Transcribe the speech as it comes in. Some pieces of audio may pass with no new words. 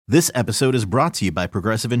This episode is brought to you by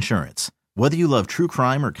Progressive Insurance. Whether you love true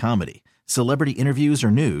crime or comedy, celebrity interviews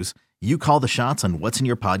or news, you call the shots on what's in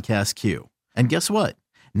your podcast queue. And guess what?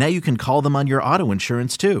 Now you can call them on your auto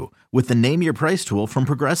insurance too with the Name Your Price tool from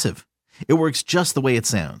Progressive. It works just the way it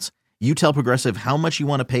sounds. You tell Progressive how much you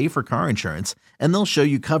want to pay for car insurance, and they'll show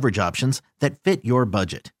you coverage options that fit your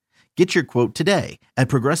budget. Get your quote today at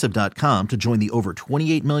Progressive.com to join the over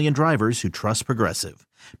 28 million drivers who trust Progressive.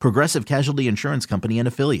 Progressive Casualty Insurance Company and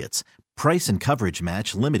Affiliates. Price and coverage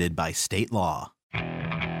match limited by state law.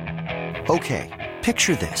 Okay,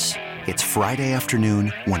 picture this. It's Friday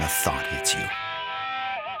afternoon when a thought hits you.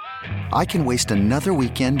 I can waste another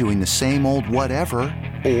weekend doing the same old whatever,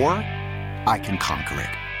 or I can conquer it.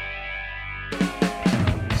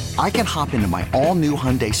 I can hop into my all-new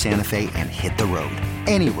Hyundai Santa Fe and hit the road.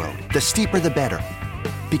 Any road. The steeper, the better.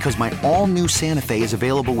 Because my all-new Santa Fe is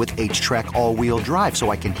available with H-Track all-wheel drive,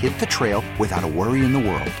 so I can hit the trail without a worry in the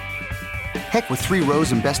world. Heck, with 3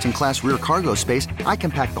 rows and best-in-class rear cargo space, I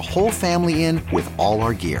can pack the whole family in with all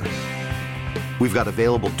our gear. We've got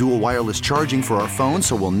available dual wireless charging for our phones,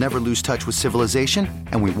 so we'll never lose touch with civilization,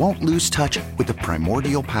 and we won't lose touch with the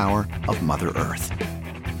primordial power of Mother Earth.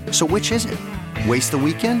 So which is it? Waste the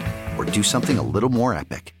weekend or do something a little more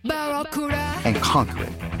epic? And conquer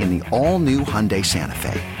it in the all-new Hyundai Santa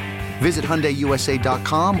Fe. Visit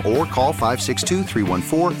HyundaiUSA.com or call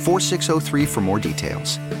 562-314-4603 for more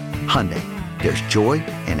details. Hyundai, there's joy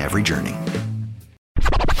in every journey.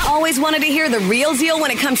 Always wanted to hear the real deal when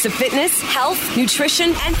it comes to fitness, health,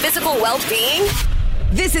 nutrition, and physical well-being?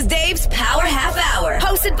 This is Dave's Power Half Hour,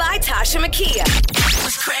 hosted by Tasha Makia.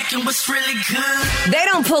 What's cracking, what's really good? They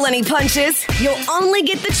don't pull any punches. You'll only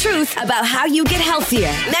get the truth about how you get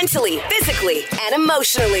healthier, mentally, physically, and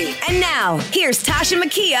emotionally. And now, here's Tasha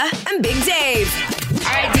Makia and Big Dave.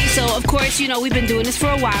 All right, D, so of course, you know, we've been doing this for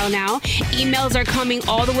a while now. Emails are coming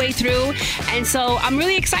all the way through, and so I'm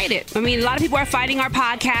really excited. I mean, a lot of people are fighting our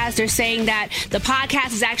podcast. They're saying that the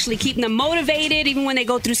podcast is actually keeping them motivated, even when they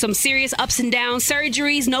go through some serious ups and downs,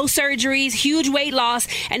 surgeries, no surgeries, huge weight loss,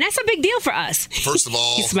 and that's a big deal for us. First of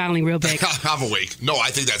all... He's smiling real big. I'm awake. No, I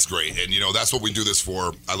think that's great, and, you know, that's what we do this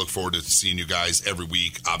for. I look forward to seeing you guys every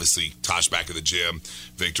week. Obviously, Tosh back at the gym.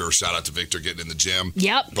 Victor, shout out to Victor getting in the gym.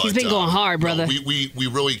 Yep, but, he's been going hard, brother. No, we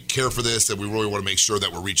really care for this, and we really want to make sure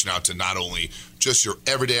that we're reaching out to not only just your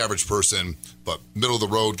everyday average person, but middle of the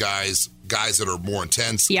road guys that are more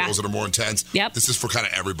intense, girls that are more intense. Yep. This is for kind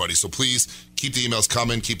of everybody. So please keep the emails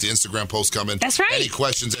coming, keep the Instagram posts coming. That's right. Any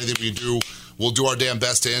questions, anything we do, we'll do our damn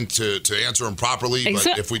best to answer them properly.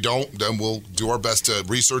 But if we don't, then we'll do our best to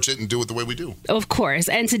research it and do it the way we do. Of course.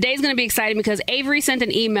 And today's going to be exciting because Avery sent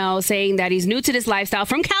an email saying that he's new to this lifestyle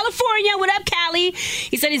from California. What up, Cali?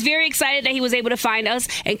 He said he's very excited that he was able to find us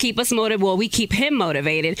and keep us motivated. Well, we keep him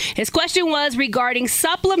motivated. His question was regarding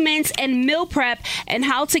supplements and meal prep and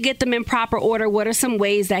how to get them in proper order. What are some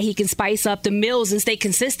ways that he can spice up the meals and stay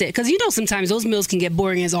consistent? Because you know sometimes those meals can get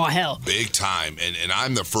boring as all hell. Big time. And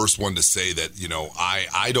I'm the first one to say that, you know,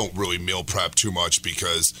 I don't really meal prep too much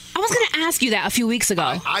because... I was going to ask you that a few weeks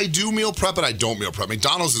ago. I do meal prep, but I don't meal prep.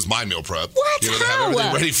 McDonald's is my meal prep. What? You know, they have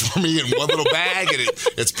everything ready for me in one little bag, and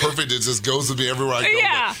it's perfect. It just goes with me everywhere I go.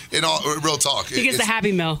 Yeah. But in all, real talk. He gets the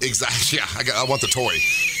Happy Meal. Exactly. Yeah, I want the toy.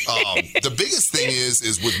 The biggest thing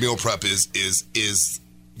is with meal prep is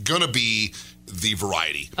going to be the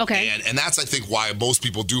variety. Okay. And that's, I think, why most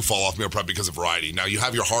people do fall off meal prep because of variety. Now, you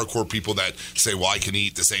have your hardcore people that say, well, I can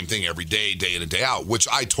eat the same thing every day, day in and day out, which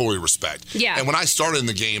I totally respect. Yeah. And when I started in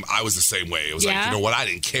the game, I was the same way. It was like, you know what, I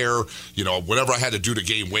didn't care. You know, whatever I had to do to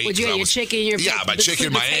gain weight. Would you have your chicken, my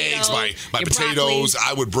chicken, my eggs, my potatoes.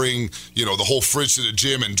 I would bring, you know, the whole fridge to the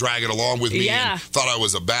gym and drag it along with me. Yeah. And thought I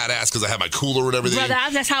was a badass because I had my cooler and everything.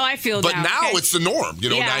 Brother, that's how I feel but now. But now it's the norm. You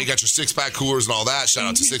know, now you got your 6-pack coolers and all that. Shout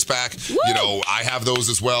out to 6-pack. Woo! You know, I have those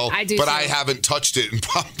as well. I do but too. I haven't touched it in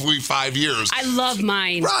probably 5 years. I love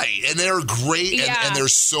mine. Right. And they're great. And they're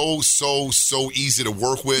so easy to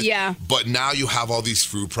work with. Yeah. But now you have all these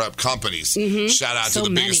food prep companies. Mm-hmm. Shout out to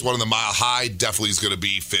the biggest one in the Mile High. Definitely is going to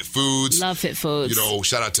be Fit Foods. Love Fit Foods. You know,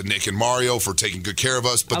 shout out to Nick and Mario for taking good care of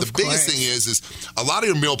us. But the biggest thing is a lot of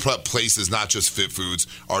your meal prep places, not just Fit Foods,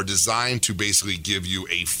 are designed to basically give you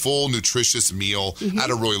a full nutritious meal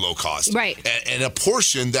at a really low cost. Right. And a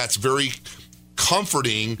portion that's very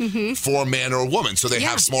comforting for a man or a woman. So they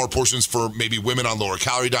have smaller portions for maybe women on lower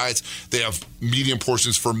calorie diets. They have medium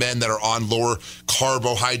portions for men that are on lower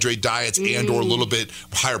carbohydrate diets and or a little bit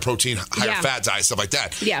higher protein, higher fat diets, stuff like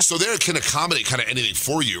that. Yeah. So they can accommodate kind of anything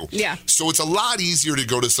for you. Yeah. So it's a lot easier to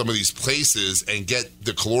go to some of these places and get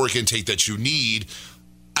the caloric intake that you need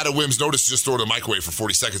at a whim's notice, just throw it in the microwave for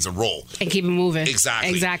 40 seconds and roll. And keep it moving.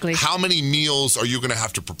 Exactly. How many meals are you going to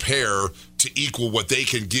have to prepare to equal what they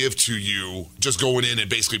can give to you just going in and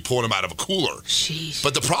basically pulling them out of a cooler? Jeez.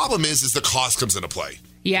 But the problem is the cost comes into play.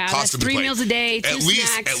 Yeah, that's 3 meals a day, two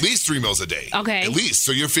snacks. At least 3 meals a day. Okay. At least.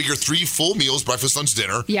 So you figure 3 full meals, breakfast, lunch,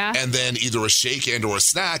 dinner. Yeah. And then either a shake and or a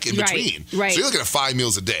snack in between. Right. So you're looking at 5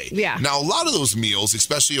 meals a day. Yeah. Now, a lot of those meals,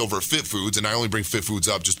 especially over at Fit Foods, and I only bring Fit Foods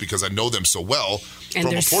up just because I know them so well and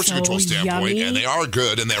from a portion control standpoint, yummy. and they are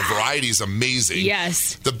good, and their variety is amazing.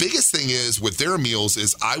 Yes. The biggest thing is with their meals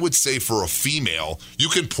is I would say for a female, you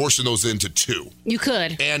can portion those into 2. You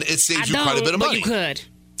could. And it saves you quite a bit of money. But you could.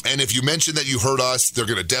 And if you mention that you heard us, they're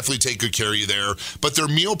going to definitely take good care of you there. But their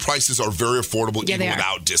meal prices are very affordable even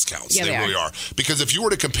without discounts. Yeah, they really are. Because if you were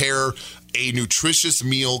to compare a nutritious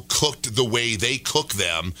meal cooked the way they cook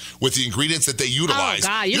them with the ingredients that they utilize,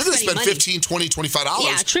 you're going to spend $15, $20,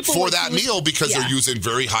 $25 for that meal because they're using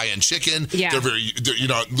very high-end chicken. Yeah.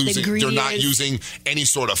 They're not using any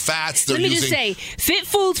sort of fats. Let me just say, Fit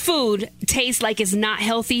Foods food tastes like it's not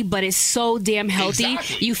healthy, but it's so damn healthy.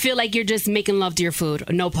 Exactly. You feel like you're just making love to your food.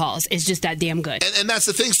 No pause. It's just that damn good. And that's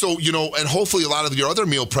the thing. So, and hopefully a lot of your other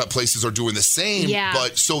meal prep places are doing the same. Yeah.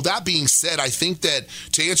 But so that being said, I think that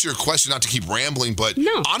to answer your question, not to keep rambling, but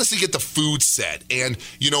honestly get the food set and,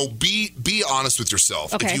 be honest with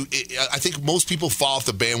yourself. Okay. I think most people fall off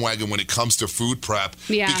the bandwagon when it comes to food prep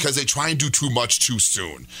because they try and do too much too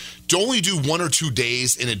soon. Only do 1 or 2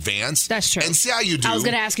 days in advance. That's true. And see how you do. I was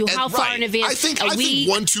going to ask you how far in advance. I think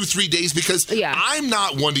 1, 2, 3 days because I'm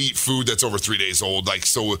not one to eat food that's over 3 days old. Like,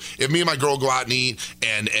 so if me and my girl go out and eat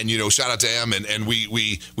and shout out to them and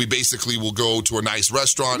we basically will go to a nice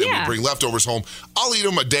restaurant and we bring leftovers home. I'll eat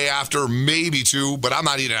them a day after, maybe 2, but I'm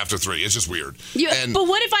not eating after 3. It's just weird. But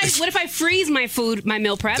what if I freeze my food, my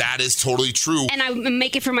meal prep? That is totally true. And I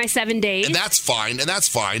make it for my 7 days. And that's fine.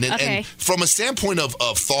 And from a standpoint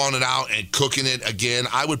of thawing it out and cooking it again,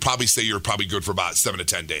 I would probably say you're probably good for about 7 to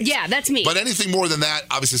 10 days. Yeah, that's me. But anything more than that,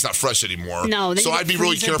 obviously it's not fresh anymore. No. So I'd be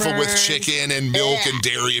really careful with chicken and milk and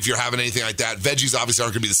dairy if you're having anything like that. Veggies obviously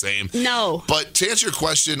aren't going to be the same. No. But to answer your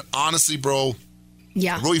question, honestly, bro,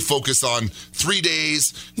 really focus on 3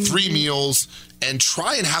 days, 3 meals, and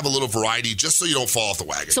try and have a little variety just so you don't fall off the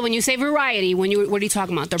wagon. So when you say variety, what are you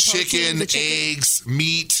talking about? Chicken, eggs,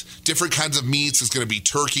 meat, different kinds of meats. It's going to be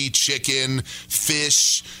turkey, chicken,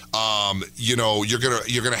 fish. You're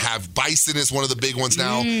gonna have bison is one of the big ones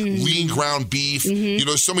now. Lean ground beef.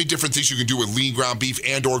 There's so many different things you can do with lean ground beef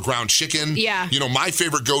and or ground chicken. Yeah. My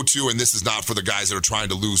favorite go-to, and this is not for the guys that are trying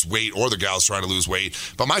to lose weight or the gals trying to lose weight,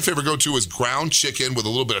 but my favorite go-to is ground chicken with a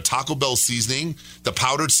little bit of Taco Bell seasoning, the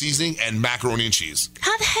powdered seasoning, and macaroni and cheese.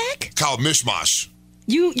 How the heck? Called mishmash.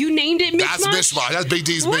 You named it mishmash? That's mishmash. That's Big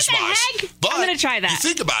D's what mishmash. What the heck? But I'm going to try that. You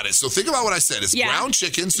think about it. So think about what I said. It's ground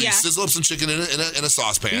chicken. So you sizzle up some chicken in a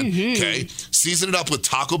saucepan. Okay. Season it up with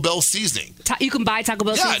Taco Bell seasoning. You can buy Taco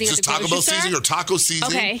Bell seasoning. Yeah, just Taco Bell seasoning or taco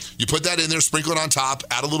seasoning. Okay. You put that in there, sprinkle it on top,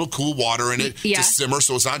 add a little cool water in it to simmer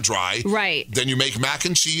so it's not dry. Right. Then you make mac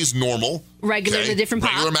and cheese normal. Regular in a different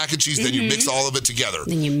pot. Regular mac and cheese. Then you mix all of it together.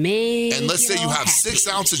 Then you make And let's say you have happy. 6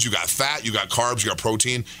 ounces. You got fat, you got carbs, you got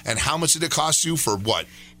protein. And how much did it cost you for what?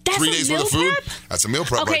 That's 3 a days meal worth of food? prep? That's a meal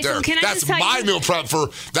prep Okay, right there. so can I That's just tell my you- meal prep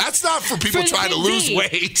that's not for people trying to lose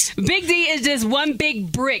weight. Big D is just one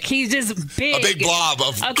big brick. He's just big. A big blob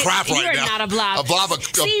of crap right you're now. You're not a blob. A blob of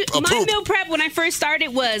See, a my poop. meal prep when I first started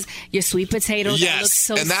was your sweet potato that looks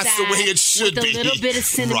so and that's sad, the way it should with be. a little bit of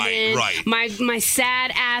cinnamon. Right. My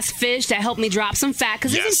sad ass fish that helped me drop some fat.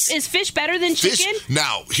 Because is fish better than chicken?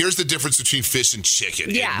 Now, here's the difference between fish and chicken.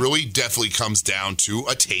 Yeah. It really definitely comes down to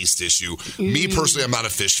a taste issue. Me personally, I'm not a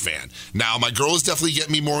fish fan. Now, my girl is definitely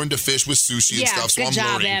getting me more into fish with sushi and stuff, so good I'm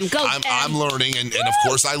job, learning. Em. I'm learning, and of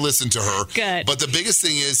course I listen to her. Good. But the biggest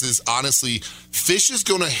thing is honestly, fish is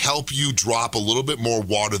going to help you drop a little bit more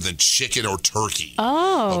water than chicken or turkey.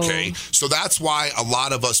 Oh. Okay? So that's why a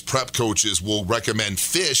lot of us prep coaches will recommend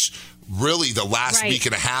fish really the last week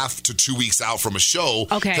and a half to 2 weeks out from a show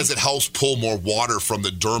because it helps pull more water from the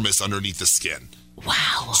dermis underneath the skin.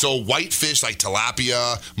 Wow. So white fish like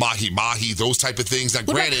tilapia, mahi-mahi, those type of things. Now,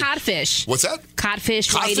 What granted, about codfish? What's that?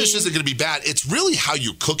 Codfish. Codfish isn't going to be bad. It's really how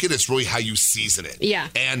you cook it. It's really how you season it. Yeah.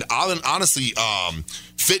 And honestly,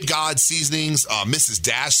 Fit God seasonings, Mrs.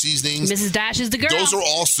 Dash seasonings. Mrs. Dash is the girl. Those are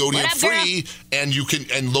all sodium free, and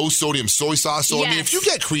low sodium soy sauce. So I mean, if you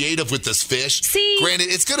get creative with this fish, granted,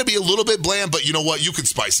 it's going to be a little bit bland, but you know what? You can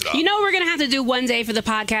spice it up. You know what we're going to have to do one day for the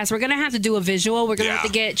podcast? We're going to have to do a visual. We're going to have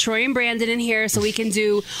to get Troy and Brandon in here so we we can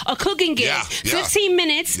do a cooking gig. Yeah. 15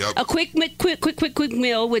 minutes, a quick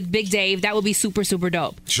meal with Big Dave. That would be super, super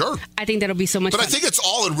dope. Sure. I think that'll be so much fun. But I think it's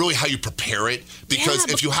all in really how you prepare it, because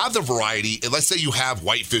if you have the variety, let's say you have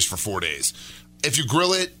whitefish for 4 days. If you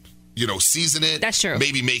grill it, season it. That's true.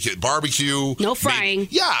 Maybe make it barbecue. No frying.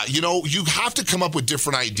 you have to come up with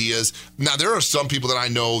different ideas. Now, there are some people that I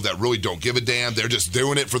know that really don't give a damn. They're just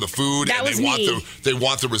doing it for the food, and they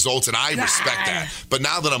want the results, and I respect that. But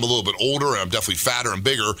now that I'm a little bit older and I'm definitely fatter and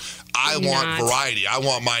bigger, I want variety. I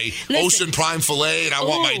want my Ocean Prime filet, and I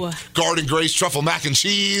want my Garden Grace truffle mac and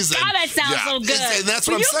cheese. God, that sounds so good. And that's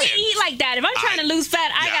what I'm saying. You can eat like that. If I'm trying to lose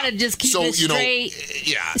fat, I got to just keep it straight.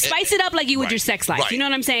 Spice it up like you would your sex life. Right. You know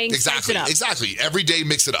what I'm saying? Exactly. Every day,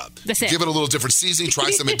 mix it up. That's it. Give it a little different seasoning.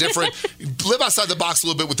 Try something different. Live outside the box a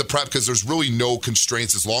little bit with the prep, because there's really no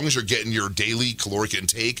constraints. As long as you're getting your daily caloric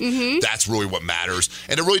intake, that's really what matters.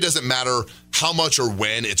 And it really doesn't matter how much or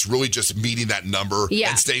when. It's really just meeting that number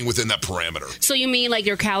and staying within that parameter. So you mean like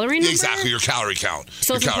your calorie number? Exactly, your calorie count.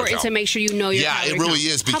 So it's important to make sure you know your calorie count. Yeah, it really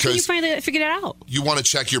is, because how can you figure that out? You want to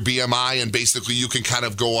check your BMI, and basically you can kind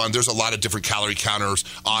of go on. There's a lot of different calorie counters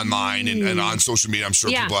online and on social media. I'm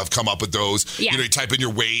sure people have come up with those. Yeah. You type in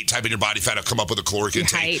your weight, type in your body fat, it'll come up with a caloric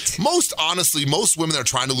intake. Height. Most women that are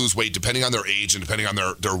trying to lose weight, depending on their age and depending on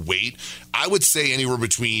their weight, I would say anywhere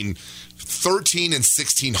between 1,300 and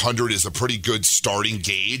 1,600 is a pretty good starting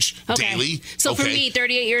gauge daily. So for me,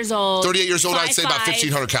 38 years old. 38 years old, I'd say about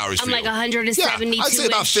 1,500 calories. I'm like 172. Yeah, I'd say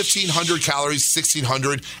about 1,500 calories,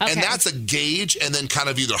 1,600, and that's a gauge, and then kind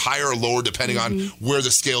of either higher or lower depending on where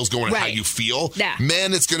the scale's going and how you feel. Yeah.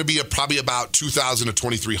 Men, it's going to be probably about 2,000 to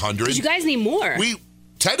 2,300. You guys need more.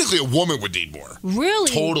 Technically, a woman would need more.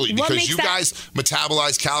 Really? Totally, because you guys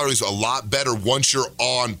metabolize calories a lot better once you're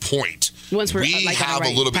on point. We have a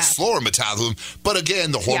little bit slower metabolism, but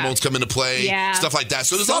again, the hormones come into play, stuff like that.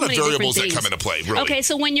 So there's a lot of variables that come into play, really. Okay,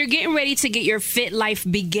 so when you're getting ready to get your fit life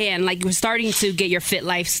begin, like you're starting to get your fit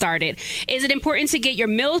life started, is it important to get your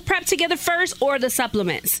meal prep together first or the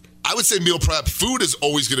supplements? I would say meal prep. Food is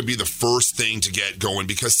always going to be the first thing to get going,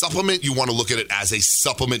 because supplement, you want to look at it as a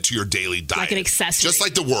supplement to your daily diet. Like an accessory. Just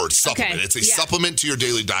like the word supplement. Okay. It's a supplement to your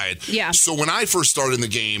daily diet. Yeah. So when I first started in the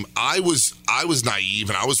game, I was naive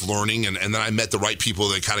and I was learning, and then I met the right people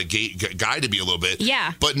that kind of guided me a little bit.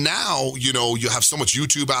 Yeah. But now, you have so much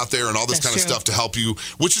YouTube out there and all this kind of stuff to help you,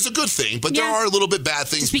 which is a good thing, but there are a little bit bad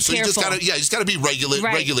things. Just be careful. You just got to be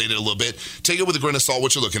regulated a little bit. Take it with a grain of salt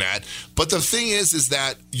what you're looking at. But the thing is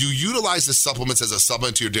that you utilize the supplements as a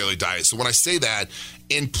supplement to your daily diet. So when I say that,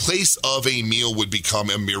 in place of a meal would become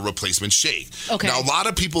a meal replacement shake. Okay. Now, a lot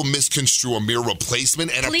of people misconstrue a meal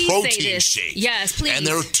replacement and a protein shake. Yes, please. And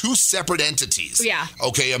they're two separate entities. Yeah.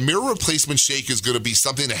 Okay, a meal replacement shake is going to be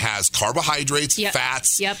something that has carbohydrates,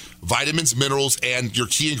 fats, vitamins, minerals, and your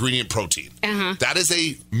key ingredient, protein. That is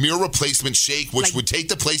a meal replacement shake, which would take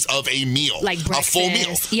the place of a meal. Like breakfast. A full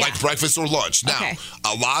meal. Like breakfast or lunch. Now,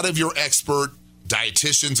 a lot of your expert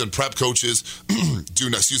dietitians and prep coaches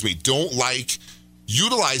don't like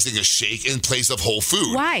utilizing a shake in place of whole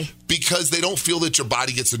food. Why? Because they don't feel that your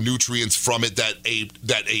body gets the nutrients from it that a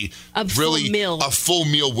full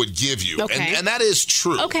meal would give you. Okay. And that is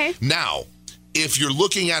true. Okay. Now, if you're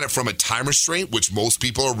looking at it from a time restraint, which most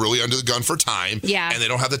people are really under the gun for time, and they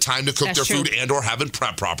don't have the time to cook their food and or haven't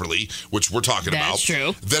prepped properly, which we're talking about,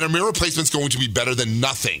 then a meal replacement is going to be better than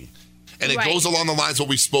nothing. And it goes along the lines of what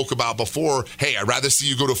we spoke about before. Hey, I'd rather see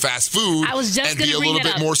you go to fast food and be a little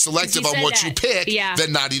bit more selective on what you pick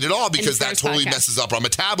than not eat at all, because that totally messes up our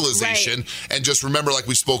metabolization. Right. And just remember, like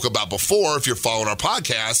we spoke about before, if you're following our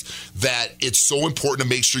podcast, that it's so important to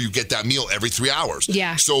make sure you get that meal every 3 hours.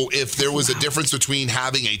 Yeah. So if there was a difference between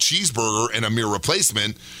having a cheeseburger and a meal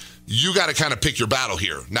replacement, you got to kind of pick your battle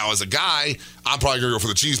here. Now, as a guy, I'm probably going to go for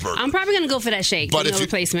the cheeseburger. I'm probably going to go for that shake, but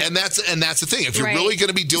replacement. And that's the thing. If you're really going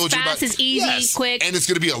to be diligent about it, it's easy, quick, and it's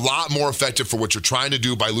going to be a lot more effective for what you're trying to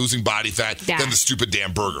do by losing body fat than the stupid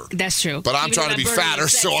damn burger. That's true. But I'm trying to be fatter,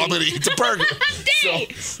 so I'm going to eat the burger. So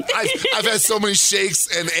I've had so many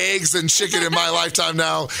shakes and eggs and chicken in my lifetime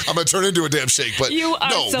now. I'm going to turn into a damn shake. But real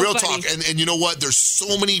talk. And you know what? There's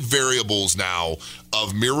so many variables now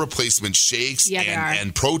of meal replacement shakes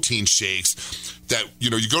and protein shakes that, you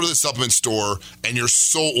go to the supplement store and you're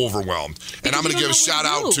so overwhelmed. And I'm going to give a shout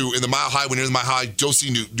out to, in the Mile High, when you're in the Mile High, go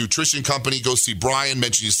see Nutrition Company, go see Brian.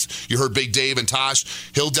 Mention you heard Big Dave and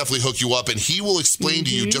Tosh. He'll definitely hook you up, and he will explain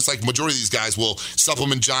to you, just like majority of these guys will,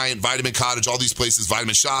 Supplement Giant, Vitamin Cottage, all these places,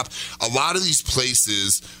 Vitamin Shop. A lot of these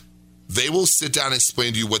places, they will sit down and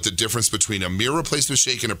explain to you what the difference between a meal replacement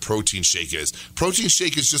shake and a protein shake is. Protein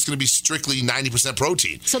shake is just going to be strictly 90%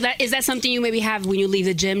 protein. So is that something you maybe have when you leave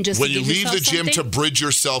the gym? Just when you leave the gym to bridge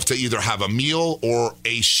yourself to either have a meal or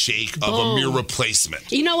a shake of a meal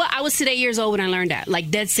replacement. You know what? I was today years old when I learned that.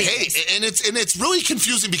 Like dead serious. Hey, and it's really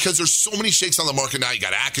confusing because there's so many shakes on the market now. You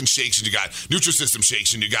got Atkins shakes and you got Nutrisystem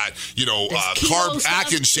shakes and you got carb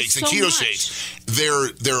Atkins shakes and keto shakes.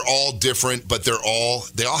 They're all different, but they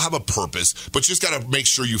all have a purpose. But you just got to make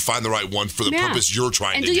sure you find the right one for the purpose you're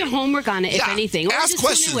trying to do. And do your homework on it, if anything. Or ask just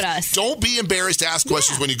questions. With us. Don't be embarrassed to ask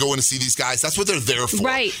questions when you go in to see these guys. That's what they're there for.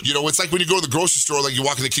 Right. You know, it's like when you go to the grocery store, like you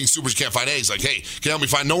walk in the King Supers, you can't find eggs. Like, hey, can you help me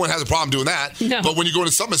find? No one has a problem doing that. No. But when you go to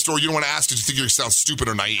the supplement store, you don't want to ask because you think you sound stupid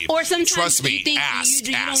or naive. Or sometimes trust me, you think ask.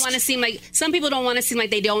 You don't want to seem like, some people don't want to seem like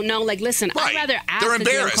they don't know. Like, listen, I'd rather ask. They're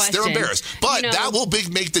embarrassed. They're embarrassed. But that will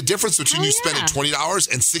make the difference between you spending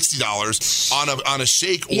 $20 and $60 on a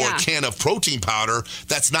shake or a can of protein powder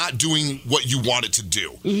that's not doing what you want it to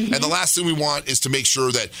do. Mm-hmm. And the last thing we want is to make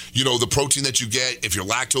sure that, the protein that you get, if you're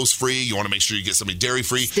lactose free, you want to make sure you get something dairy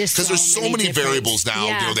free. Because there's so many variables now.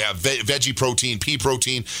 Yeah. They have veggie protein, pea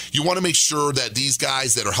protein. You want to make sure that these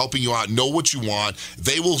guys that are helping you out know what you want.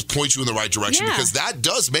 They will point you in the right direction because that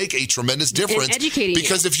does make a tremendous difference. In educating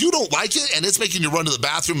because if you don't like it and it's making you run to the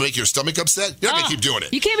bathroom and make your stomach upset, you're not going to keep doing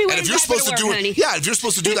it. You can't be wearing if you're supposed to do it, if you're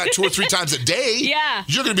supposed to do that 2 or 3 times a day,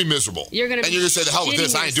 you're going to be miserable. You're going to say, the hell with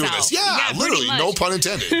this, I ain't doing this. Yeah, literally, no pun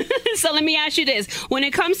intended. So let me ask you this. When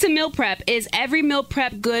it comes to meal prep, is every meal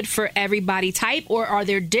prep good for every body type, or are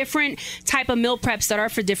there different type of meal preps that are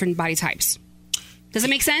for different body types? Does it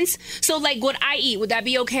make sense? So like what I eat, would that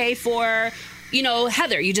be okay for,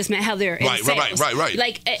 Heather? You just met Heather. Right.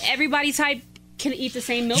 Like every body type can eat the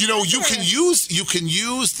same meal prep? You can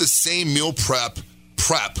use the same meal prep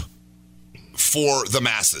for the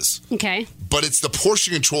masses. Okay. But it's the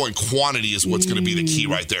portion control and quantity is what's going to be the key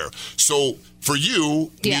right there. So for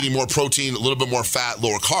you, needing more protein, a little bit more fat,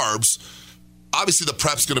 lower carbs, obviously the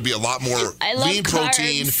prep's going to be a lot more lean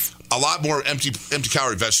protein, a lot more empty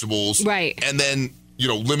calorie vegetables. Right. And then,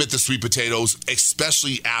 limit the sweet potatoes,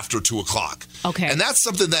 especially after 2 o'clock. Okay. And that's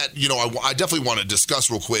something that, I definitely want to discuss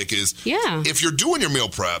real quick is if you're doing your meal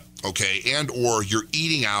prep, okay, and or you're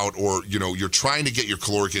eating out or, you're trying to get your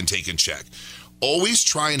caloric intake in check, always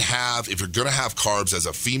try and have, if you're going to have carbs as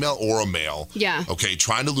a female or a male, okay,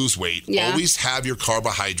 trying to lose weight, always have your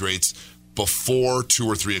carbohydrates before 2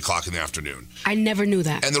 or 3 o'clock in the afternoon. I never knew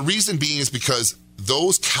that. And the reason being is because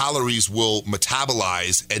those calories will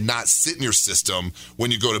metabolize and not sit in your system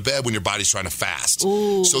when you go to bed when your body's trying to fast.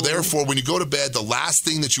 Ooh. So therefore, when you go to bed, the last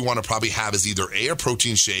thing that you want to probably have is either A, a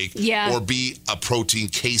protein shake, or B, a protein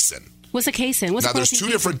casein. What's a casein? Now, there's 2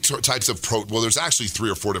 different types of protein. Well, there's actually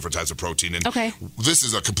 3 or 4 different types of protein. And this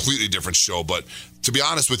is a completely different show. But to be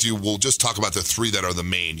honest with you, we'll just talk about the 3 that are the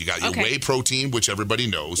main. You got your whey protein, which everybody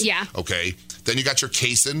knows. Yeah. Okay. Then you got your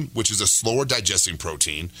casein, which is a slower digesting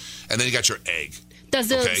protein. And then you got your egg. Does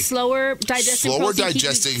the slower digesting protein keep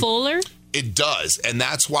you fuller? It does. And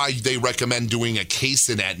that's why they recommend doing a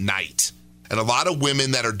casein at night. And a lot of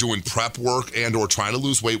women that are doing prep work and or trying to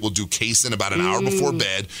lose weight will do casein about an hour before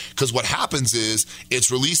bed because what happens is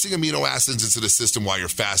it's releasing amino acids into the system while you're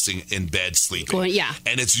fasting in bed sleeping.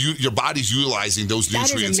 And it's your body's utilizing those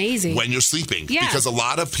nutrients when you're sleeping. Yeah. Because a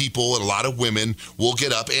lot of people and a lot of women will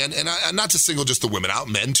get up and not to single just the women out,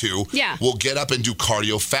 men too, will get up and do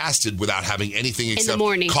cardio fasted without having anything except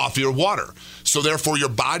coffee or water. So therefore your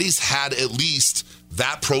body's had at least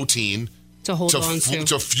that protein to hold on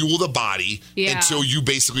to fuel the body until you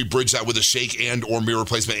basically bridge that with a shake and or meal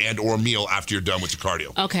replacement and or meal after you're done with your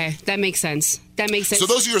cardio. Okay, that makes sense. So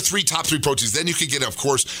those are your top 3 proteins. Then you can get, of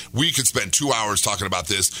course, we could spend 2 hours talking about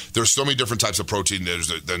this. There's so many different types of protein.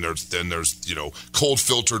 Then there's cold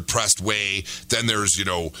filtered pressed whey. Then there's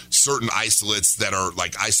certain isolates that are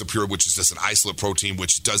like Isopure, which is just an isolate protein,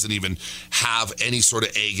 which doesn't even have any sort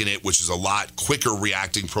of egg in it, which is a lot quicker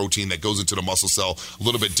reacting protein that goes into the muscle cell a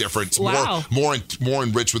little bit different. It's more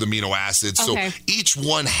enriched with amino acids. Okay. So each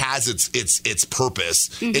one has its purpose.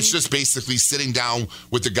 Mm-hmm. It's just basically sitting down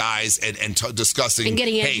with the guys and discussing and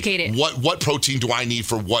getting educated. What protein do I need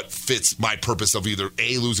for what fits my purpose of either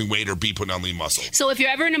A, losing weight, or B, putting on lean muscle. So if you're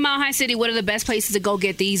ever in a Mile High City, what are the best places to go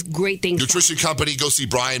get these great things? Nutrition Company, go see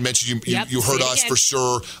Brian. Mentioned you heard us for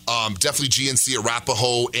sure. Definitely GNC,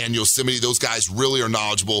 Arapahoe, and Yosemite. Those guys really are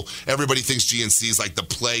knowledgeable. Everybody thinks GNC is like the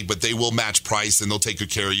plague, but they will match price and they'll take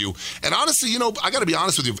good care of you. And honestly, I got to be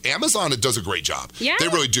honest with you. Amazon, it does a great job. Yeah. They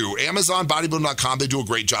really do. Amazon, bodybuilding.com, they do a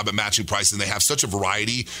great job at matching price and they have such a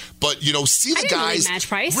variety. But, see see the guys. Match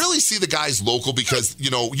price. Really see the guys local because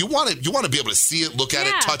you want to be able to see it, look at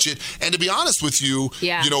it, touch it, and to be honest with you,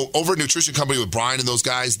 over at Nutrition Company with Brian and those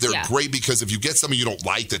guys, they're great because if you get something you don't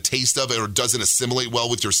like the taste of it or doesn't assimilate well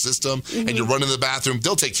with your system, and you're running to the bathroom,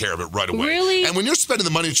 they'll take care of it right away. Really? And when you're spending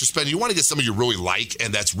the money that you're spending, you want to get something you really like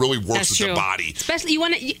and that's really works with the body. Especially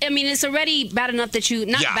it's already bad enough that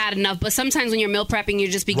bad enough, but sometimes when you're meal prepping, you're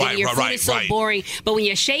just beginning. Your food is so boring. But when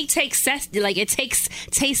your shake tastes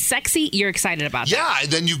sexy, you're excited about that. Yeah,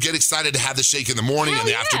 and then you get excited to have the shake in the morning and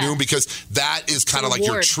the afternoon because that is kind of like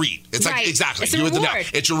your treat. It's like exactly. It's a reward.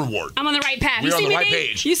 It's your reward. I'm on the right path. We're on the right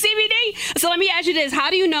page. You see me, D? So let me ask you this: how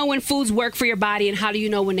do you know when foods work for your body, and how do you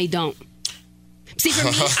know when they don't? See, for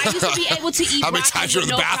me, I used to be able to eat how many times you're in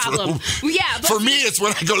the bathroom? Yeah, but for me, it's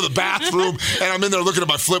when I go to the bathroom and I'm in there looking at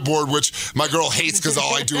my Flipboard, which my girl hates because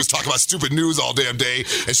all I do is talk about stupid news all damn day.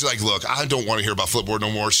 And she's like, "Look, I don't want to hear about Flipboard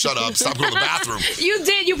no more. Shut up. Stop going to the bathroom." You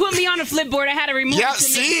did. You put me on a Flipboard. I had to remove it. Yeah,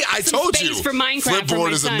 see, I told you. For Minecraft.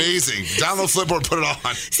 Flipboard is amazing. Download Flipboard, put it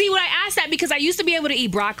on. See, when I asked that because I used to be able to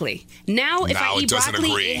eat broccoli. Now if I eat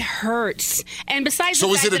broccoli, it hurts. And besides,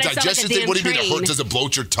 so is it a digestion thing? What do you mean it hurts? Does it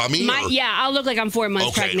bloat your tummy? Yeah, I'll look like I'm 4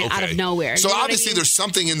 months pregnant. Out of nowhere. So obviously there's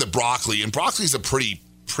something in the broccoli, and broccoli's a pretty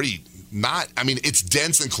it's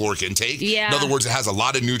dense in caloric intake. Yeah. In other words, it has a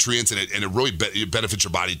lot of nutrients and it really benefits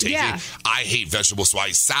your body taking. Yeah. I hate vegetables, so I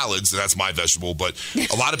eat salads. So that's my vegetable. But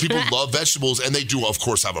a lot of people love vegetables, and they do, of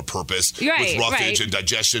course, have a purpose with roughage and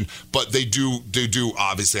digestion. But they do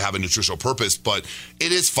obviously have a nutritional purpose. But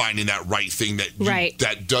it is finding that right thing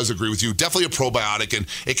that does agree with you. Definitely a probiotic, and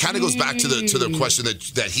it kind of goes back to the question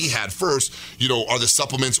that he had first. Are the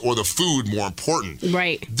supplements or the food more important?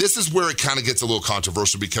 Right. This is where it kind of gets a little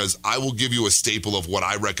controversial because I will give you a staple of what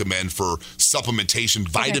I recommend for supplementation,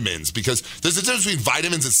 vitamins, because there's a difference between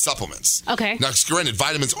vitamins and supplements. Okay. Now, granted,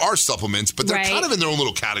 vitamins are supplements, but they're kind of in their own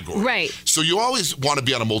little category. Right. So you always want to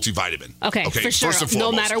be on a multivitamin. Okay, for sure. First and foremost.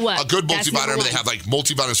 No matter what. A good multivitamin, they have like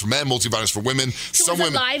multivitamins for men, multivitamins for women. So is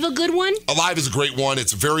Alive a good one? Alive is a great one.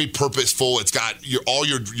 It's very purposeful. It's got all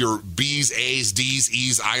your B's, A's, D's,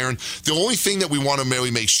 E's, iron. The only thing that we want to really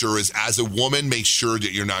make sure is, as a woman, make sure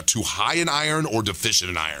that you're not too high in iron or deficient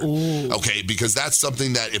in iron. Ooh. Okay, because that's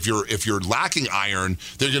something that if you're lacking iron,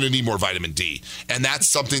 they're going to need more vitamin D, and that's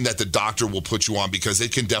something that the doctor will put you on because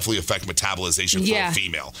it can definitely affect metabolization for a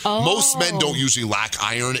female. Oh. Most men don't usually lack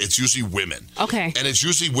iron; it's usually women. Okay, and it's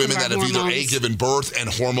usually women that have either given birth and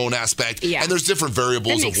hormone aspect, and there's different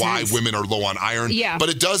variables of why women are low on iron. Yeah, but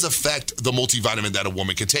it does affect the multivitamin that a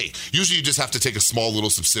woman can take. Usually, you just have to take a small little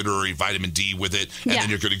subsidiary vitamin D with it, and then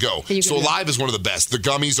you're good to go. So Alive is one of the best. The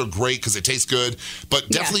gummies are great because it tastes good, but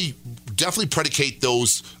definitely predicate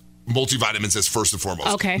those multivitamins as first and foremost.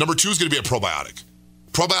 Okay. Number 2 is going to be a probiotic.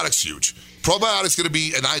 Probiotic's huge. Probiotic's going to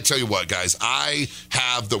be, and I tell you what, guys, I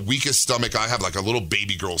have the weakest stomach. I have like a little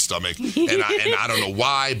baby girl stomach, and I don't know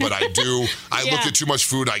why, but I do. I look at too much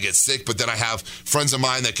food, I get sick, but then I have friends of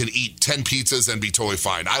mine that can eat 10 pizzas and be totally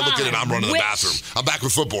fine. I look at it, I'm running to the bathroom. I'm back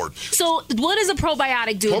with Flipboard. So what does a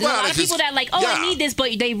probiotic do? There's a lot of people that like, I need this,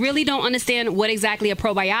 but they really don't understand what exactly a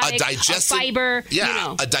probiotic, a fiber.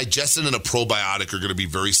 Yeah, a digestin and a probiotic are going to be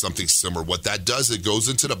very something similar. What that does, it goes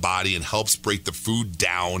into the body and helps break the food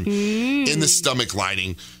down in the stomach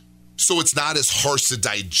lining, so it's not as harsh to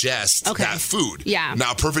digest that food. Yeah.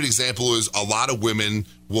 Now, a perfect example is a lot of women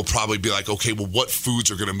will probably be like, okay, well, what foods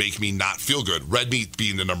are going to make me not feel good? Red meat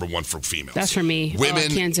being the number one for females. That's for me. Women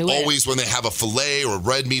can't do always, when they have a filet or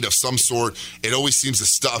red meat of some sort, it always seems to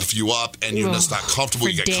stuff you up and you're just not comfortable.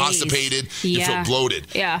 You get constipated. You feel bloated.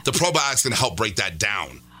 Yeah. The probiotic's going to help break that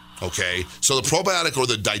down. Okay, so the probiotic or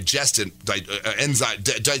the digestive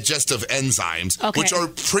enzymes, which are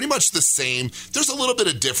pretty much the same. There's a little bit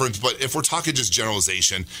of difference, but if we're talking just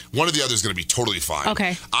generalization, one or the other is going to be totally fine.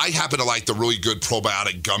 Okay. I happen to like the really good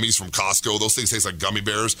probiotic gummies from Costco. Those things taste like gummy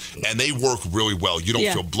bears, and they work really well. You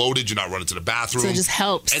don't feel bloated. You're not running to the bathroom. So it just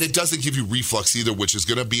helps. And it doesn't give you reflux either, which is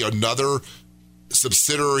going to be another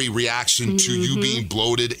subsidiary reaction to you being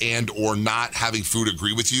bloated and or not having food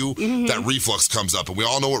agree with you. That reflux comes up, and we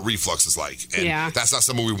all know what reflux is like, and that's not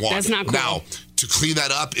something we want. That's not cool. Now, to clean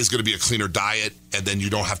that up is going to be a cleaner diet, and then you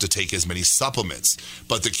don't have to take as many supplements.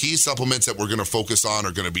 But the key supplements that we're going to focus on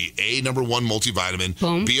are going to be A, number 1, multivitamin,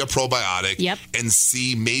 Boom. B, a probiotic, and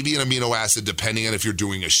C, maybe an amino acid, depending on if you're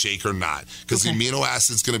doing a shake or not. Because the amino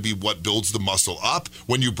acid is going to be what builds the muscle up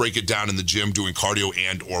when you break it down in the gym doing cardio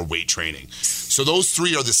and or weight training. So those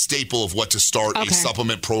 3 are the staple of what to start a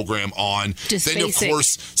supplement program on. Just then, basic. Of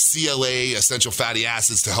course, CLA, essential fatty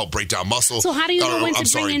acids to help break down muscle. So how do you know when to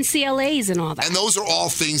bring in CLAs and all that? And those are all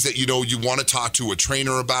things that, you want to talk to to a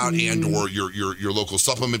trainer about and or your local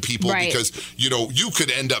supplement people because, you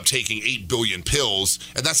could end up taking 8 billion pills,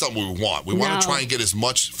 and that's not what we want. We want to try and get as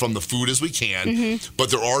much from the food as we can, but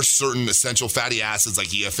there are certain essential fatty acids like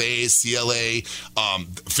EFAs, CLA,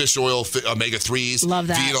 fish oil, omega-3s. Love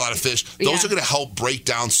that. Eat a lot of fish. Those are going to help break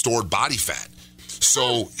down stored body fat.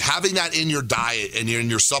 So having that in your diet and in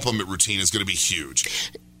your supplement routine is going to be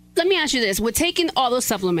huge. Let me ask you this. With taking all those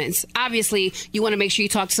supplements, obviously, you want to make sure you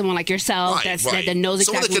talk to someone like yourself that knows exactly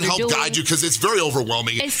someone that can help guide you, because it's very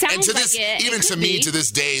overwhelming. It sounds even to me, to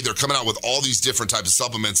this day, they're coming out with all these different types of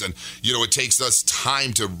supplements, and, it takes us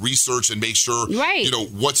time to research and make sure,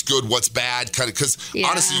 what's good, what's bad, because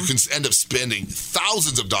honestly, you can end up spending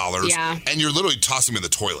thousands of dollars, and you're literally tossing them in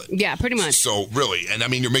the toilet. Yeah, pretty much. So, really, and I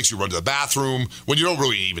mean, it makes you run to the bathroom when you don't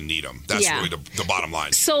really even need them. That's really the bottom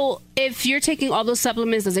line. So, if you're taking all those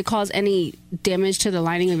supplements, does it cause any damage to the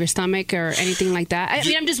lining of your stomach or anything like that? I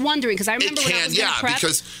mean, I'm just wondering, because I remember when I was getting prep.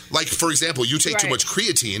 Because, like, for example, you take too much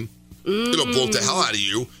creatine, it'll bloat the hell out of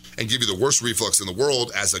you and give you the worst reflux in the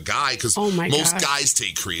world as a guy, because most guys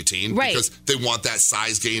take creatine because they want that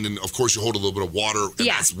size gain, and of course you hold a little bit of water, and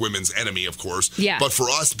that's women's enemy, of course. But for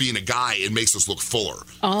us, being a guy, it makes us look fuller.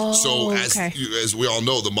 So as we all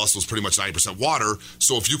know, the muscle is pretty much 90% water.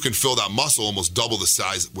 So if you can fill that muscle almost double the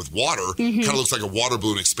size with water, kind of looks like a water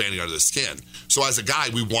balloon expanding out of the skin. So as a guy,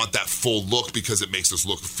 we want that full look because it makes us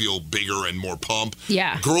feel bigger and more pump.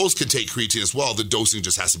 Girls can take creatine as well. The dosing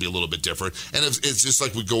just has to be a little bit different. And it's just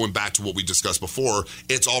like going back to what we discussed before,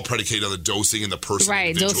 it's all predicated on the dosing and the person.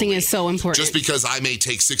 Right, dosing is so important. Just because I may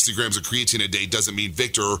take 60 grams of creatine a day doesn't mean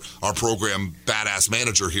Victor, our program badass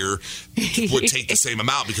manager here, would take the same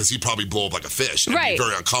amount, because he'd probably blow up like a fish and be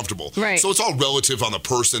very uncomfortable. So it's all relative on the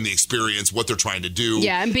person, the experience, what they're trying to do.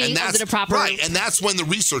 And being under the proper... and that's when the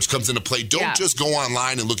research comes into play. Don't just go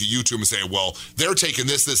online and look at YouTube and say, well, they're taking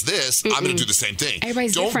this. I'm going to do the same thing.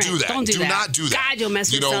 Everybody's different. Do that. Do not do that. God, you'll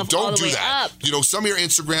mess yourself all the way up. Some of your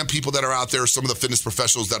Instagram people that are out there, some of the fitness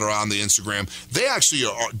professionals that are on the Instagram, they actually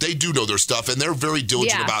they do know their stuff, and they're very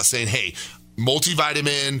diligent about saying, hey,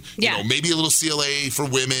 multivitamin, maybe a little CLA for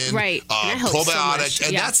women, probiotic, so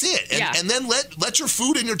and that's it. And then let your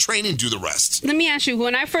food and your training do the rest. Let me ask you,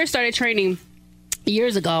 when I first started training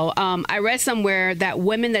years ago, I read somewhere that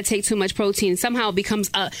women that take too much protein somehow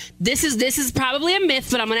becomes this is probably a myth,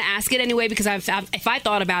 but I'm going to ask it anyway, because if I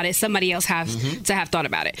thought about it, somebody else has to have thought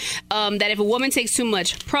about it. That if a woman takes too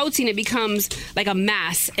much protein, it becomes like a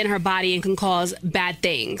mass in her body and can cause bad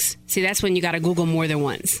things. See, that's when you got to Google more than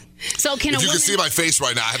once. So can if you can see my face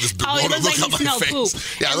right now, I have this big look on my face.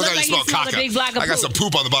 Poop. Yeah, it looks like you smell caca. I got some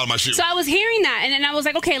poop on the bottom of my shoe. So I was hearing that, and then I was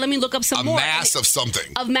like, okay, let me look up some more. A mass of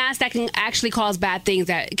something. Of mass that can actually cause bad things.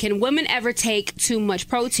 Can women ever take too much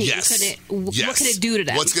protein? Yes. What can it do to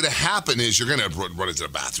them? What's going to happen is you're going to run into the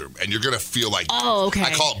bathroom, and you're going to feel like,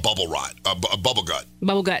 I call it bubble rot, bubble gut.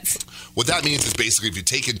 Bubble guts. What that means is basically if you're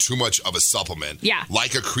taking too much of a supplement,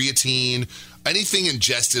 like a creatine, anything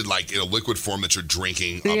ingested like in a liquid form that you're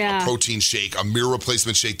drinking, a protein shake, a meal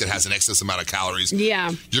replacement shake that has an excess amount of calories,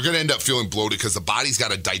 you're going to end up feeling bloated because the body's got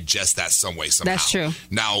to digest that some way, somehow. That's true.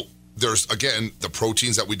 Now, there's, again, the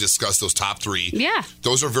proteins that we discussed, those top three.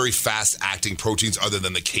 Those are very fast-acting proteins other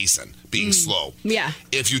than the casein being slow.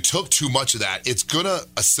 If you took too much of that, it's going to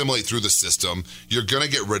assimilate through the system. You're going to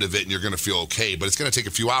get rid of it, and you're going to feel okay, but it's going to take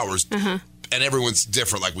a few hours. And everyone's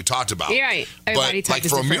different, like we talked about. Right. Everybody but like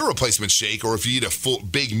for a meal replacement shake, or if you eat a full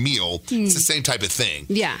big meal, it's the same type of thing.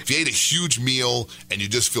 If you ate a huge meal and you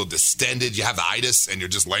just feel distended, you have the itis, and you're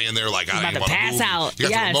just laying there like, I don't want to move. Out. You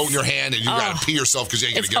got the remote in your hand, and you got to pee yourself because you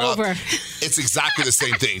ain't going to get up. It's exactly the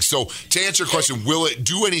same thing. So to answer your question, will it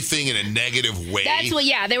do anything in a negative way? That's what.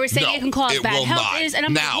 They were saying it can cause bad health. And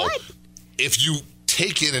I'm now, like, what? If you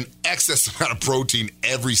take in an excess amount of protein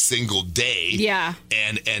every single day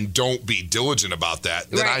and don't be diligent about that,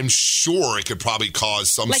 then I'm sure it could probably cause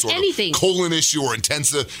some sort of colon issue or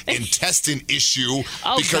intestine issue,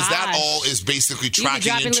 because that all is basically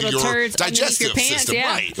tracking into your digestive system.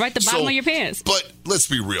 Right the bottom of your pants. But let's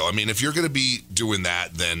be real. I mean, if you're going to be doing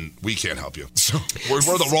that, then we can't help you. So we're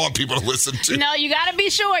the wrong people to listen to. No, you got to be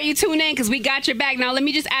sure you tune in, because we got your back. Now, let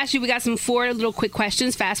me just ask you, we got some 4 little quick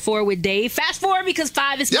questions. Fast forward with Dave. Fast forward because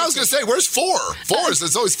 5 is... I was going to say, where's 4? 4 is,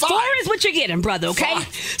 it's always 5. 4 is what you're getting, brother, okay?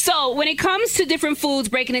 5. So when it comes to different foods,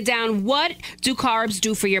 breaking it down, what do carbs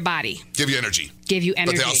do for your body? Give you energy.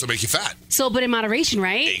 But they also make you fat. So, but in moderation,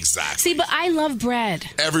 right? Exactly. See, but I love bread.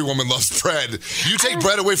 Every woman loves bread. You take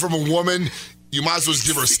bread away from a woman, you might as well just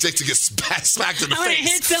give her a stick to get smacked in the face. I'm going to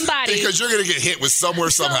hit somebody. Because you're going to get hit with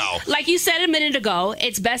somehow. Like you said a minute ago,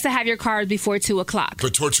 it's best to have your carbs before 2 o'clock.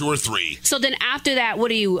 Before 2 or 3. So then after that,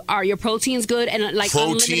 are your proteins good and like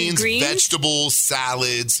unlimited greens? Vegetables,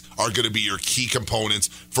 salads are going to be your key components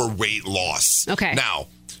for weight loss. Okay. Now,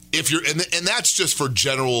 if you're, and that's just for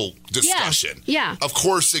general discussion. Yeah. Of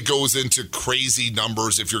course, it goes into crazy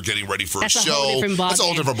numbers if you're getting ready for a show. That's a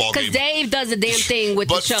whole different ballgame. Because Dave does the damn thing with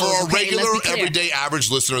the show. But for a regular, everyday,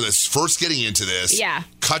 average listener that's first getting into this,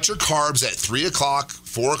 cut your carbs at 3 o'clock,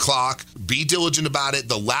 4 o'clock. Be diligent about it.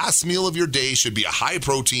 The last meal of your day should be a high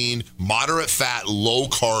protein, moderate fat, low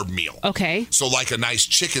carb meal. Okay. So like a nice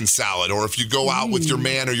chicken salad, or if you go out with your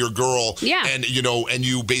man or your girl, and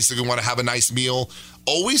you basically want to have a nice meal.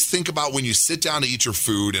 Always think about when you sit down to eat your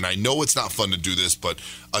food, and I know it's not fun to do this, but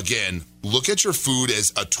again, look at your food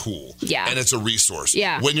as a tool, and it's a resource.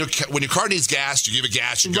 Yeah. When your car needs gas, you give it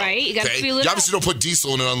gas, you go. Right, you got to fuel it. You obviously don't put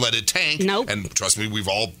diesel in an unleaded tank. Nope. And trust me, we've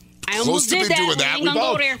all close to doing that.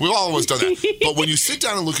 We've all almost done that. But when you sit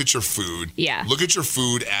down and look at your food, look at your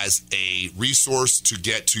food as a resource to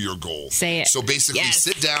get to your goal. Say it. So basically,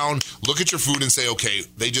 sit down, look at your food and say, okay,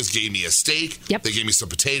 they just gave me a steak. Yep. They gave me some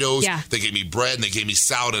potatoes. Yeah. They gave me bread, and they gave me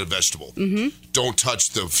salad and a vegetable. Mm-hmm. Don't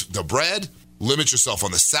touch the bread. Limit yourself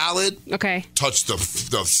on the salad. Okay. Touch the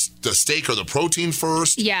steak or the protein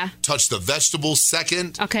first. Yeah. Touch the vegetables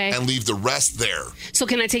second. Okay. And leave the rest there. So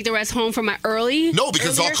can I take the rest home for my early? No,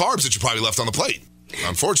 because it's all carbs that you probably left on the plate.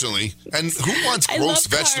 Unfortunately. And who wants gross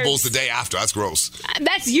vegetables the day after? That's gross.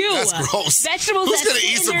 That's you. That's gross. Vegetables. Who's going to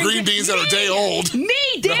eat some green beans that are a day old? Me,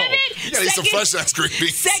 damn it. You got to eat some fresh green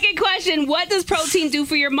beans. Second question, what does protein do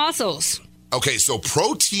for your muscles? Okay, so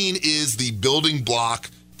protein is the building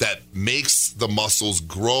block that makes the muscles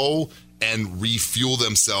grow and refuel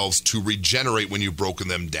themselves to regenerate when you've broken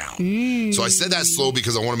them down. So I said that slow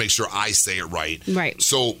because I want to make sure I say it right. Right.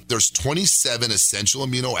 So there's 27 essential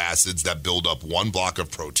amino acids that build up one block of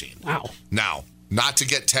protein. Wow. Now, not to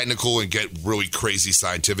get technical and get really crazy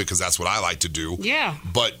scientific, because that's what I like to do. Yeah.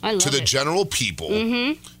 But to the general people,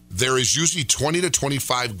 there is usually 20 to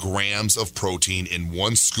 25 grams of protein in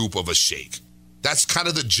one scoop of a shake. That's kind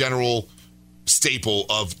of the general staple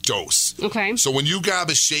of dose. Okay. So when you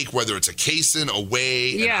grab a shake, whether it's a casein, a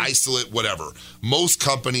whey, an isolate, whatever, most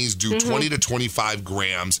companies do 20 to 25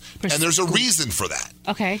 grams, and there's a reason for that.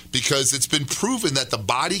 Okay. Because it's been proven that the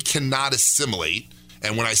body cannot assimilate,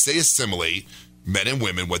 and when I say assimilate, men and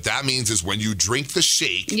women, what that means is when you drink the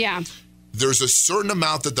shake, there's a certain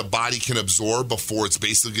amount that the body can absorb before it's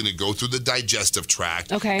basically going to go through the digestive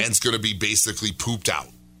tract, and it's going to be basically pooped out.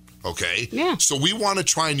 Okay? Yeah. So we want to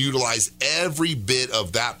try and utilize every bit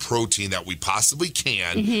of that protein that we possibly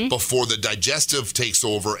can before the digestive takes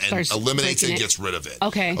over and eliminates it and gets rid of it.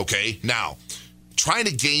 Okay. Okay? Now, trying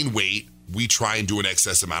to gain weight, we try and do an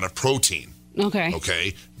excess amount of protein. Okay.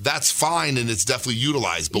 Okay? That's fine, and it's definitely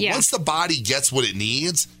utilized. But once the body gets what it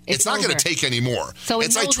needs, it's not going to take any more. So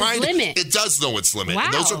it's like its limit. It does know its limit. Wow.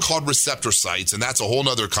 And those are called receptor sites, and that's a whole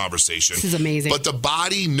nother conversation. This is amazing. But the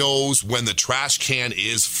body knows when the trash can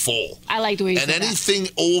is full. I like the way you said that. Anything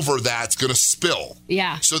over that's going to spill.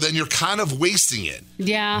 Yeah. So then you're kind of wasting it.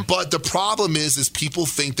 Yeah. But the problem is people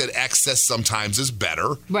think that excess sometimes is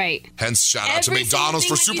better. Right. Hence, shout out to McDonald's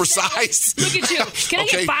for supersized. Look at you. Can I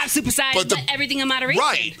get 5 supersized, but everything in moderation?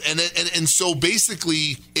 Right. And so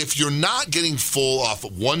basically, if you're not getting full off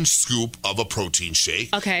one scoop of a protein shake,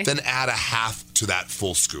 then add a half to that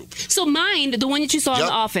full scoop. So mine, the one that you saw in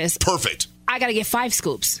the office. Perfect. I got to get 5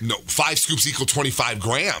 scoops. No, 5 scoops equal 25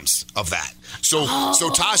 grams of that. So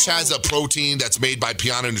Tosh has a protein that's made by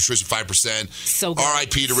Piano Nutrition 5%. So good.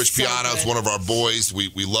 R.I.P. to Rich Piano. It's one of our boys.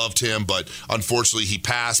 We loved him, but unfortunately he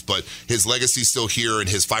passed. But his legacy's still here, and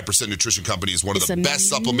his 5% Nutrition Company is one of the best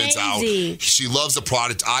supplements out. She loves the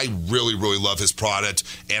product. I really, really love his product,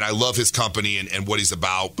 and I love his company and what he's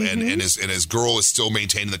about. And his girl is still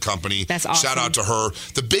maintaining the company. That's awesome. Shout out to her.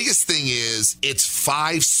 The biggest thing is it's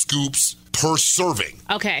 5 scoops per serving.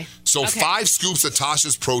 Okay. So 5 scoops of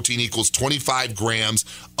Tasha's protein equals 25 grams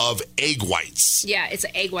of egg whites. Yeah, it's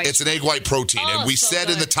an egg white. It's an egg white protein. And we said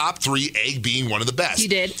in the top 3, egg being one of the best. You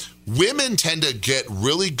did. Women tend to get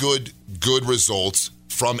really good results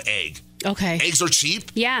from egg. Okay. Eggs are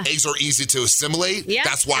cheap. Yeah. Eggs are easy to assimilate. Yeah.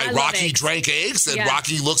 That's why Rocky drank eggs, and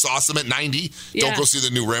Rocky looks awesome at 90. Yeah. Don't go see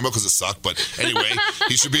the new Rambo because it sucked. But anyway,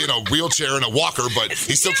 he should be in a wheelchair and a walker, but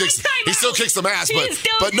he still kicks some ass.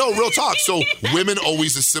 But no, real talk. So women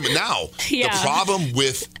always assimilate. Now, the problem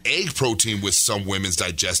with egg protein with some women's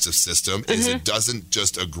digestive system is it doesn't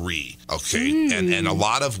just agree, okay? And a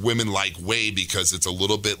lot of women like whey because it's a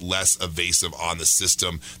little bit less evasive on the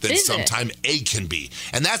system than sometimes egg can be.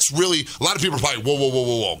 And that's really, a lot of people are probably,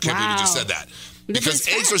 whoa. Can't believe you just said that. Because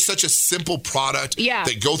eggs are such a simple product.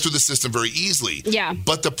 They go through the system very easily.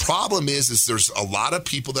 But the problem is there's a lot of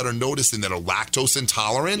people that are noticing that are lactose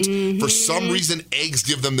intolerant. For some reason, eggs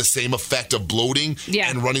give them the same effect of bloating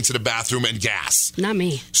and running to the bathroom and gas. Not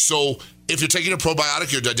me. So if you're taking a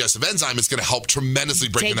probiotic, your digestive enzyme is going to help tremendously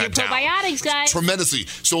breaking that down. Take your probiotics, guys. Tremendously.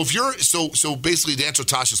 So if you're so basically to answer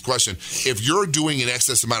Tasha's question, if you're doing an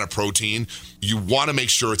excess amount of protein, you want to make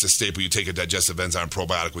sure it's a staple. You take a digestive enzyme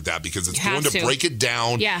probiotic with that because it's going to break it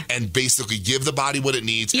down and basically give the body what it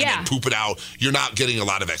needs and then poop it out. You're not getting a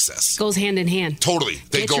lot of excess. Goes hand in hand. Totally.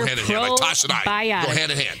 They go hand in hand. Like Tasha and I go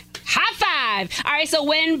hand in hand. High five. All right, so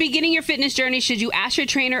when beginning your fitness journey, should you ask your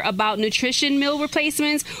trainer about nutrition meal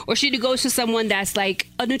replacements or should you go to someone that's like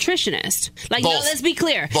a nutritionist? Like, both. Let's be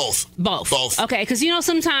clear. Both. Okay, because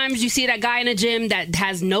sometimes you see that guy in a gym that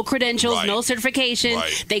has no credentials, no certification.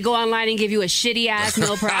 They go online and give you a shitty ass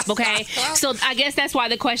meal prep, okay? So I guess that's why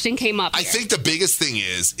the question came up here. I think the biggest thing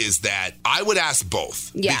is that I would ask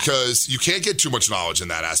both because you can't get too much knowledge in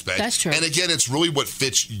that aspect. That's true. And again, it's really what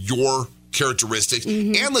fits your characteristics.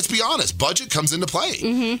 And let's be honest, budget comes into play.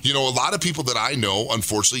 A lot of people that I know,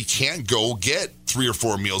 unfortunately, can't go get 3 or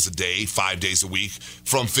 4 meals a day, 5 days a week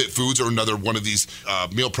from Fit Foods or another one of these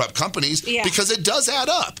meal prep companies because it does add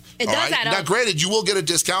up. It does add up. Now, granted, you will get a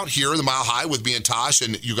discount here in the Mile High with me and Tosh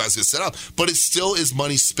and you guys get set up, but it still is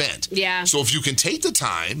money spent. So if you can take the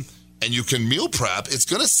time and you can meal prep, it's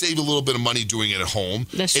going to save a little bit of money doing it at home.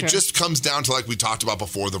 That's true. It just comes down to, like we talked about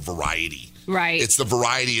before, the variety. Right. It's the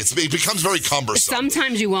variety. It becomes very cumbersome.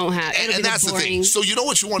 Sometimes you won't have. And that's the thing. So you know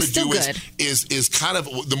what you want to do is kind of,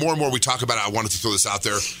 the more and more we talk about it, I wanted to throw this out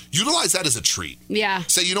there, utilize that as a treat.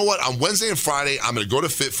 Say, you know what, on Wednesday and Friday, I'm going to go to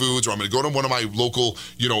Fit Foods or I'm going to go to one of my local,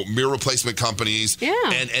 meal replacement companies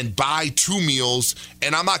and buy 2 meals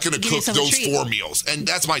and I'm not going to cook those 4 meals. And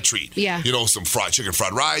that's my treat. Some fried chicken,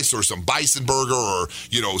 fried rice or some bison burger or,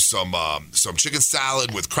 some chicken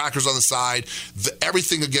salad with crackers on the side.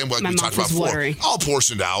 Everything, again, like we talked about before, all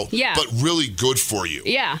portioned out, but really good for you.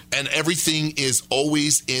 And everything is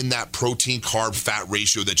always in that protein, carb, fat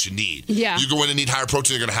ratio that you need. You go in and need higher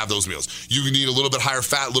protein, you're going to have those meals. You need a little bit higher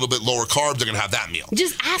fat, a little bit lower carbs, they're going to have that meal.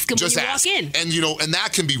 Just ask them when you walk in. And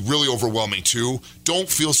that can be really overwhelming too. Don't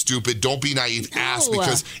feel stupid. Don't be naive. Ask,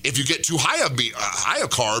 because if you get too high of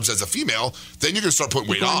carbs as a female, then you're going to start putting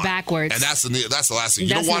weight on. Backwards. And that's the last thing.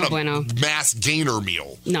 You don't want a mass gainer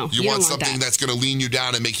meal. No, you want something that's going to lean you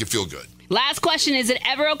down and make you feel good. Last question, is it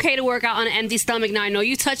ever okay to work out on an empty stomach? Now, I know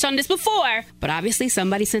you touched on this before, but obviously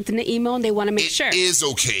somebody sent in the email and they want to make sure. It is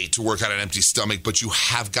okay to work out on an empty stomach, but you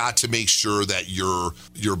have got to make sure that your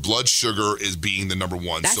blood sugar is being the number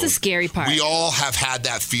one. That's the scary part. We all have had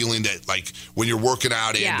that feeling that, like, when you're working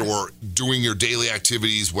out and or doing your daily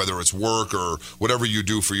activities, whether it's work or whatever you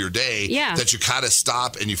do for your day, that you kind of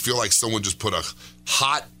stop and you feel like someone just put a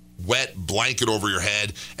hot, wet blanket over your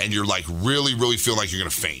head and you're like really, really feel like you're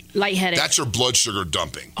going to faint. Lightheaded. That's your blood sugar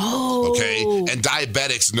dumping. Oh. Okay? And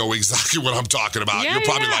diabetics know exactly what I'm talking about. You're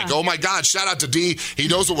probably like, oh my God, shout out to D. He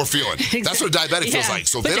knows what we're feeling. That's what a diabetic feels like.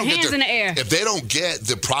 So if Put they don't your hands in the air. If they don't get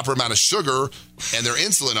the proper amount of sugar and their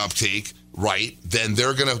insulin uptake, right, then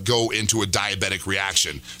they're going to go into a diabetic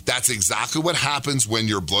reaction. That's exactly what happens when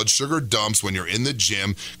your blood sugar dumps when you're in the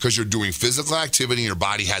gym because you're doing physical activity and your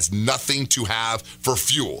body has nothing to have for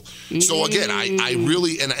fuel. So again, I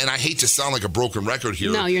really, and I hate to sound like a broken record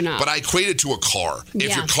here. No, you're not. But I equate it to a car.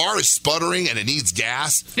 If your car is sputtering and it needs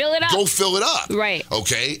gas, fill it up. Go fill it up. Right.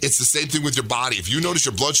 Okay? It's the same thing with your body. If you notice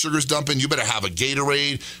your blood sugar's dumping, you better have a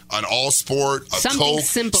Gatorade, an All-Sport, a something Coke,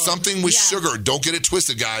 simple. Something with sugar. Don't get it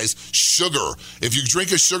twisted, guys. Sugar. If you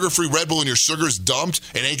drink a sugar-free Red Bull and your sugar's dumped,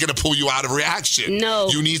 it ain't going to pull you out of reaction. No.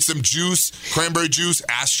 You need some juice, cranberry juice.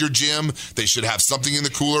 Ask your gym. They should have something in the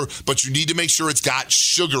cooler, but you need to make sure it's got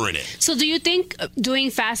sugar in it. So do you think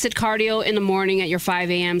doing fasted cardio in the morning at your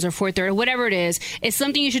 5 a.m.s or 4:30, whatever it is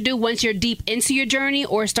something you should do once you're deep into your journey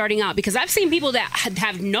or starting out? Because I've seen people that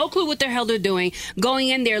have no clue what the hell they're doing, going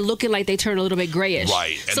in there looking like they turn a little bit grayish.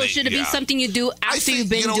 Right. So should it be something you do after you've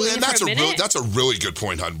been doing it for a minute? That's a really good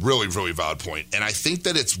point, hon. Really, really valid point. And I think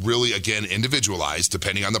that it's really, again, individualized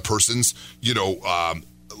depending on the person's,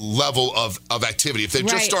 level of activity. If they're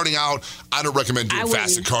just starting out, I don't recommend doing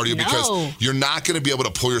fasted cardio because you're not going to be able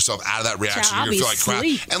to pull yourself out of that reaction. You're going to feel like crap.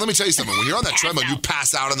 And let me tell you something. When you're on that treadmill, you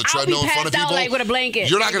pass out on the treadmill in front of people. Like with a blanket.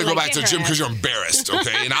 You're not going to go back to the gym because you're embarrassed,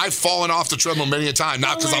 okay? And I've fallen off the treadmill many a time,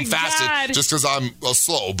 not because I'm fasted, just because I'm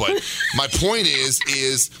slow. But my point is,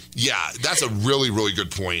 yeah, that's a really, really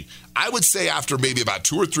good point. I would say after maybe about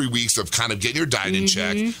 2 or 3 weeks of kind of getting your diet in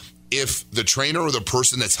check, if the trainer or the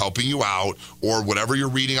person that's helping you out or whatever you're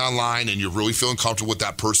reading online and you're really feeling comfortable with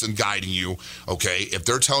that person guiding you, okay, if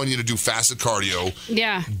they're telling you to do fasted cardio,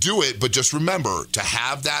 do it. But just remember to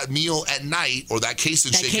have that meal at night or that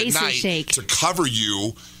Casein shake at night to cover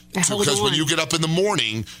you. Because when you get up in the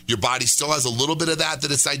morning, your body still has a little bit of that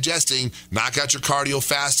it's digesting. Knock out your cardio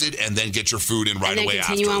fasted and then get your food in right away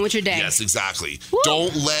after. Continue on with your day. Yes, exactly. Woo.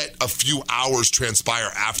 Don't let a few hours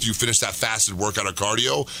transpire after you finish that fasted workout or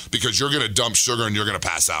cardio because you're going to dump sugar and you're going to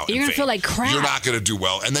pass out. You're going to feel like crap. You're not going to do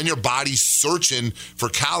well. And then your body's searching for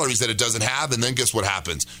calories that it doesn't have. And then guess what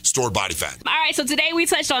happens? Stored body fat. All right, so today we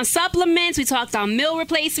touched on supplements. We talked on meal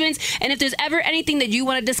replacements. And if there's ever anything that you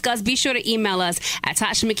want to discuss, be sure to email us at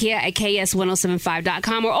Tasha McKee at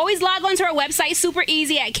KS1075.com or always log on to our website, super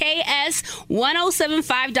easy, at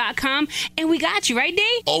KS1075.com. And we got you, right,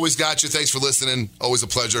 D? Always got you. Thanks for listening. Always a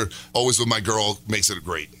pleasure. Always with my girl. Makes it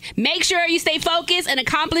great. Make sure you stay focused and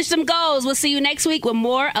accomplish some goals. We'll see you next week with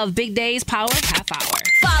more of Big Dave's Power Half Hour.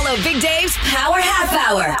 Follow Big Dave's Power Half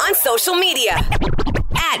Hour on social media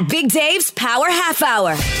at Big Dave's Power Half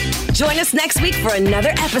Hour. Join us next week for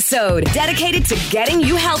another episode dedicated to getting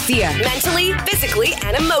you healthier mentally, physically,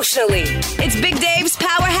 and emotionally. It's Big Dave's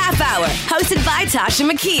Power Half Hour, hosted by Tasha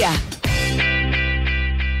McKee.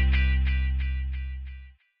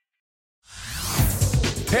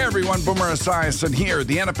 Hey everyone, Boomer Esiason here.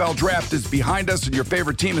 The NFL draft is behind us and your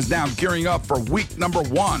favorite team is now gearing up for week number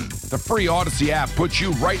 1. The free Odyssey app puts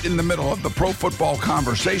you right in the middle of the pro football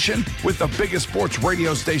conversation with the biggest sports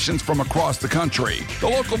radio stations from across the country. The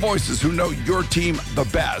local voices who know your team the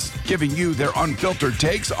best, giving you their unfiltered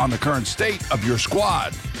takes on the current state of your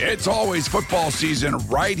squad. It's always football season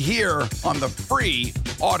right here on the free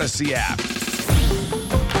Odyssey app.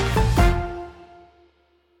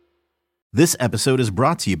 This episode is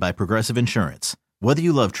brought to you by Progressive Insurance. Whether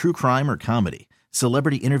you love true crime or comedy,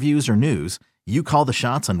 celebrity interviews or news, you call the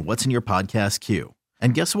shots on what's in your podcast queue.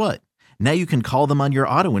 And guess what? Now you can call them on your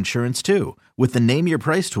auto insurance too with the Name Your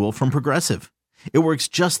Price tool from Progressive. It works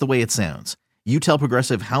just the way it sounds. You tell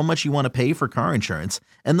Progressive how much you want to pay for car insurance,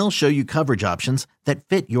 and they'll show you coverage options that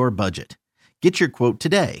fit your budget. Get your quote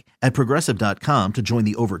today at Progressive.com to join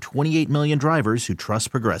the over 28 million drivers who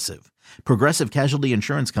trust Progressive. Progressive Casualty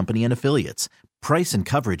Insurance Company and Affiliates. Price and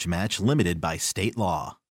coverage match limited by state law.